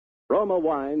Roma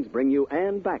Wines bring you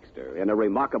Ann Baxter in a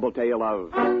remarkable tale of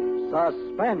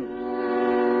suspense.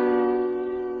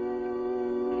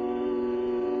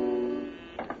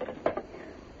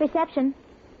 Reception.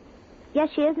 Yes,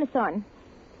 she is, Miss Thornton.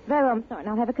 Very well, Miss Thornton.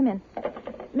 I'll have her come in.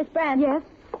 Miss Brand. Yes?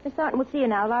 Miss Thornton will see you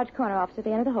now. Large corner office at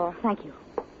the end of the hall. Thank you.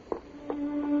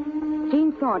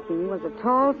 Jean Thornton was a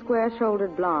tall,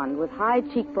 square-shouldered blonde with high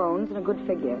cheekbones and a good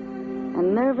figure,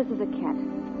 and nervous as a cat.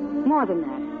 More than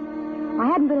that, I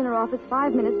hadn't been in her office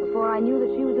 5 minutes before I knew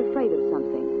that she was afraid of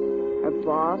something. Her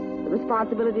boss, the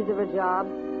responsibilities of her job,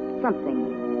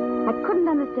 something. I couldn't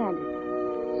understand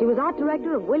it. She was art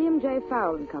director of William J.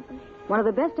 Farrell and Company, one of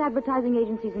the best advertising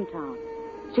agencies in town.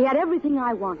 She had everything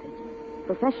I wanted,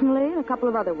 professionally and a couple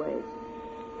of other ways.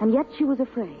 And yet she was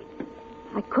afraid.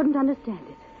 I couldn't understand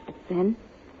it. Then?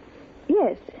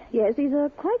 Yes, these are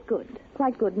quite good,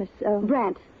 Miss...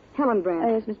 Brandt. Helen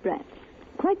Brandt. Yes, Miss Brandt.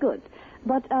 Quite good.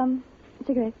 But,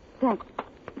 cigarette. Thanks.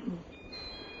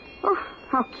 Oh,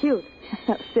 how cute.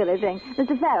 Silly thing.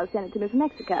 Mr. Farrell sent it to me from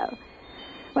Mexico.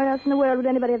 Where else in the world would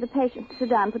anybody have the patience to sit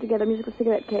down and put together a musical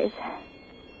cigarette case?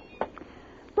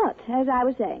 But, as I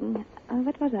was saying...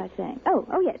 what was I saying?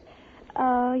 Oh, yes.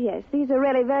 Yes, these are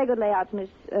really very good layouts, Miss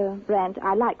Brandt.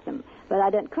 I like them. But I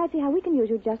don't quite see how we can use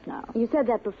you just now. You said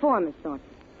that before, Miss Thornton.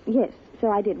 Yes, so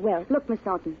I did. Well... Look, Miss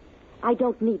Thornton, I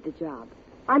don't need the job.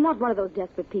 I'm not one of those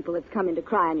desperate people that's come in to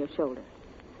cry on your shoulder.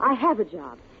 I have a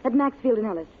job at Maxfield and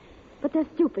Ellis, but they're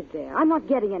stupid there. I'm not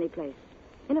getting any place.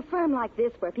 In a firm like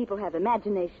this where people have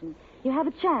imagination, you have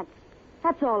a chance.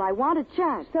 That's all I want, a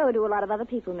chance. So do a lot of other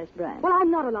people, Miss Brandt. Well, I'm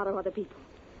not a lot of other people.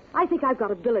 I think I've got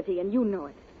ability, and you know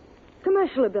it.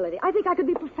 Commercial ability. I think I could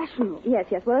be professional. Yes.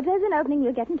 Well, if there's an opening,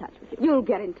 we'll get in touch with you. You'll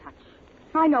get in touch.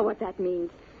 I know what that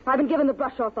means. I've been given the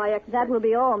brush off by experts. That will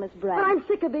be all, Miss Brandt. But I'm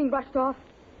sick of being brushed off.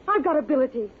 I've got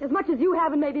ability, as much as you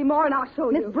have and maybe more, and I'll show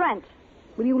you. Miss Brandt,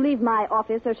 will you leave my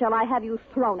office, or shall I have you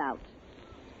thrown out?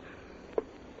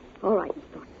 All right, Miss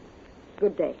Thornton.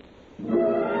 Good day.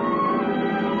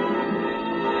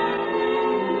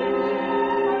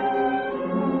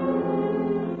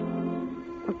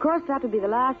 Of course, that would be the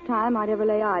last time I'd ever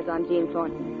lay eyes on Jean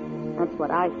Thornton. That's what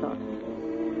I thought.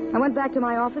 I went back to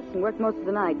my office and worked most of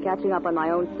the night, catching up on my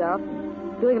own stuff,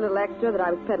 doing a little extra that I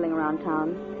was peddling around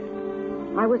town.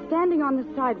 I was standing on the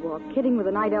sidewalk, kidding with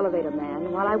a night elevator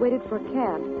man, while I waited for a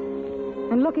cab,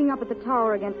 and looking up at the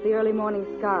tower against the early morning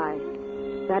sky.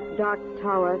 That dark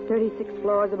tower, 36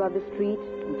 floors above the street,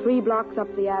 and 3 blocks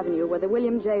up the avenue, where the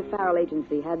William J. Farrell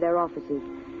Agency had their offices,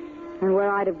 and where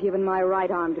I'd have given my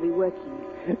right arm to be working.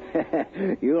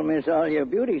 You'll miss all your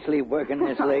beauty sleep working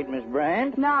this late, Miss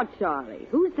Brandt. Now, Charlie,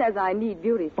 who says I need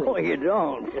beauty sleep? Oh, you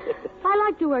don't. I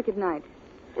like to work at night.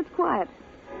 It's quiet.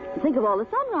 Think of all the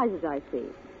sunrises I see.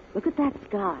 Look at that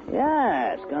sky.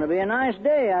 Yeah, it's going to be a nice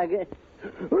day, I guess.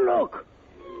 Look!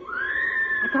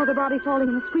 I saw the body falling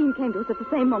and the scream came to us at the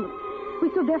same moment. We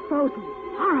stood there frozen,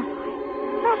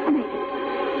 horrified, fascinated.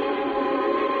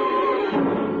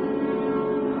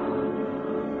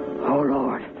 Oh,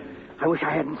 Lord. I wish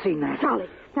I hadn't seen that. Charlie,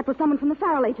 that was someone from the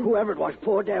Farrell Agency. Whoever it was,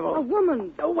 poor devil. A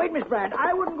woman. Oh, wait, Miss Brandt.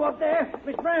 I wouldn't go up there.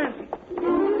 Miss Brandt.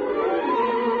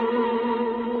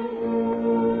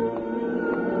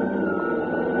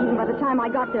 Even by the time I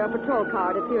got there, a patrol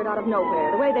car had appeared out of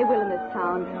nowhere, the way they will in this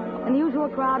town. An usual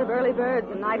crowd of early birds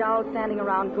and night owls standing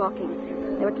around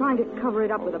gawking. They were trying to cover it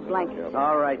up with a blanket.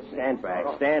 All right, stand back.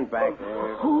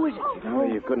 Who is it? Oh,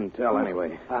 you couldn't tell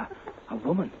anyway. A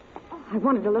woman. I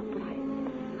wanted to look, but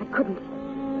I couldn't.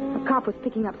 A cop was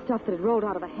picking up stuff that had rolled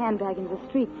out of a handbag into the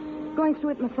street, going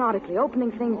through it methodically,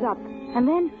 opening things up. And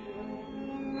then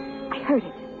I heard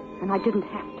it, and I didn't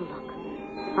have to look.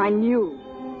 I knew.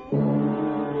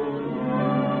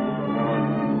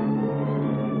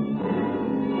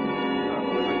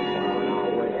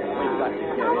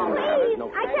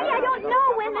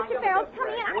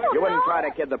 You wouldn't try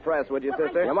to kid the press, would you,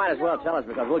 sister? You might as well tell us,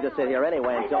 because we'll just sit here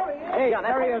anyway until... Hey,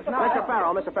 there he is now. Mr.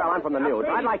 Farrell, I'm from the news.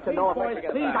 I'd like to know if...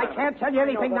 Please, I can't tell you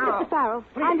anything now. Mr. Farrell,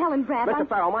 I'm Helen Brandt. Mr.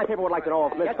 Farrell, my people would like to know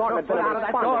if Miss Thornton had been out of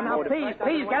that door now. Please,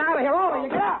 get out of here, all of you.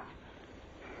 Get out.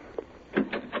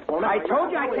 Well, I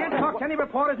told you I can't talk to any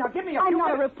reporters. Now, give me a few I'm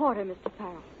not a minutes. reporter, Mr.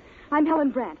 Farrell. I'm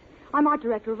Helen Brandt. I'm art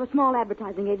director of a small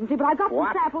advertising agency, but I've got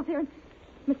some samples here.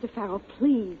 Mr. Farrell,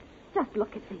 please, just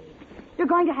look at these. You're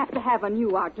going to have a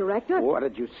new art director. What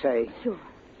did you say? Sure.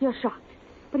 You're shocked.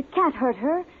 But it can't hurt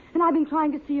her. And I've been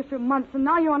trying to see you for months, and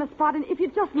now you're on a spot, and if you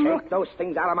just look... Take those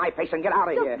things out of my face and get out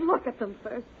of here. Just look at them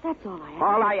first. That's all I ask.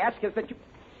 All I ask is that you...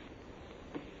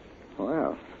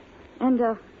 Well... And,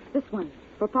 this one,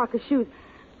 for Parker's shoes.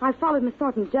 I've followed Miss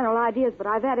Thornton's general ideas, but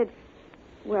I've added,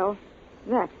 well,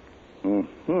 that.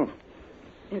 Mm-hmm.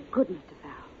 They're good, Mr.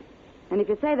 Farrell. And if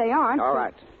you say they aren't... All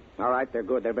right. All right, they're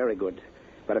good. They're very good.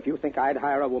 But if you think I'd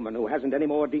hire a woman who hasn't any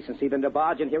more decency than to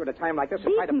barge in here at a time like this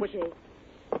and try to push... Decency?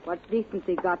 What's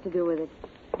decency got to do with it?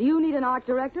 Do you need an art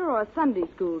director or a Sunday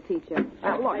school teacher? Look,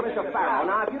 Mr. Farrell,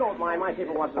 now, if you don't mind, my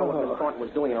people want to know what Miss Thornton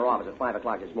was doing in her office at 5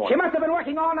 o'clock this morning. She must have been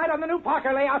working all night on the new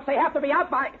Parker layouts. They have to be out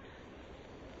by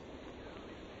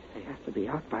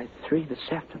 3 this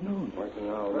afternoon. Working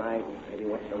all night. Maybe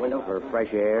went to the window for fresh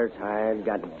air, tired,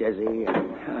 got dizzy.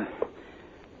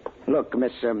 Look,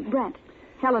 Miss... Brandt.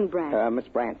 Helen Brandt. Miss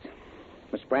Brandt.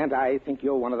 Miss Brandt, I think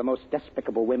you're one of the most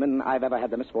despicable women I've ever had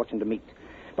the misfortune to meet.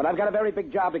 But I've got a very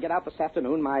big job to get out this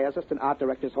afternoon. My assistant art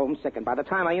director's home sick, and by the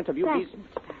time I interview Thanks, these...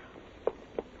 Mr. Farrell.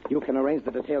 You can arrange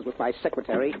the details with my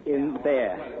secretary in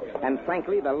there. And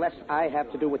frankly, the less I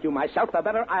have to do with you myself, the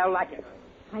better I'll like it.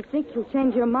 I think you'll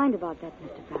change your mind about that,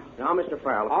 Mr. Farrell. Now, Mr.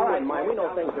 Farrell, if you wouldn't mind, we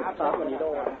know things are tough and you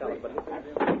don't want to tell us,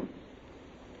 but...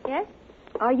 Yes?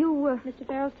 Are you, Mr.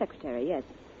 Farrell's secretary, yes.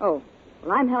 Oh,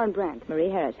 well, I'm Helen Brandt. Marie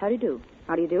Harris, how do you do?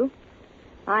 How do you do?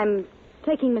 I'm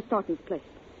taking Miss Thornton's place.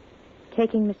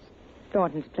 Taking Miss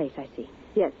Thornton's place, I see.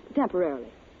 Yes, temporarily.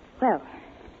 Well,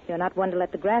 you're not one to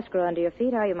let the grass grow under your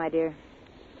feet, are you, my dear?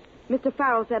 Mr.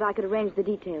 Farrell said I could arrange the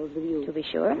details with you. To be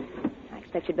sure. I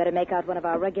expect you'd better make out one of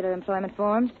our regular employment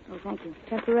forms. Oh, thank you.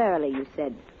 Temporarily, you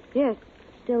said. Yes.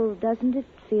 Still, doesn't it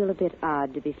feel a bit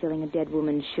odd to be filling a dead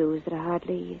woman's shoes that are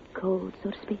hardly cold,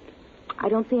 so to speak? I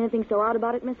don't see anything so odd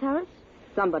about it, Miss Harris.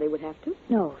 Somebody would have to.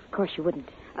 No, of course you wouldn't.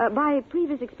 By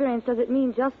previous experience, does it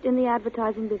mean just in the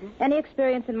advertising business? Any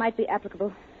experience that might be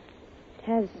applicable. It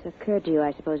has occurred to you,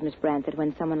 I suppose, Miss Brandt, that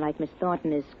when someone like Miss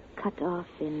Thornton is cut off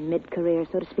in mid-career,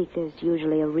 so to speak, there's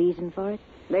usually a reason for it.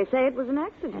 They say it was an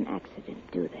accident. An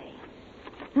accident, do they?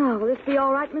 Oh, will this be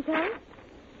all right, Miss Harris?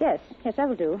 Yes,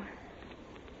 that'll do.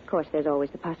 Of course, there's always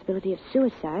the possibility of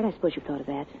suicide. I suppose you thought of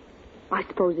that. I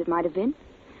suppose it might have been.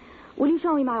 Will you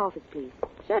show me my office, please?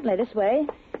 Certainly, this way.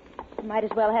 You might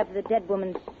as well have the dead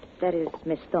woman's, that is,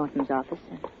 Miss Thornton's office.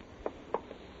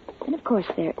 And, of course,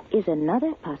 there is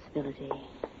another possibility.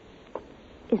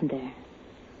 Isn't there?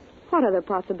 What other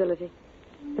possibility?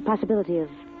 The possibility of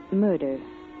murder.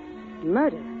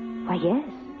 Murder? Why, yes.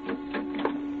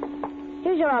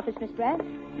 Here's your office, Miss Brandt.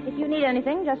 If you need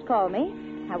anything, just call me.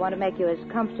 I want to make you as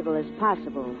comfortable as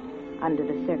possible under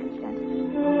the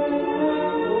circumstances.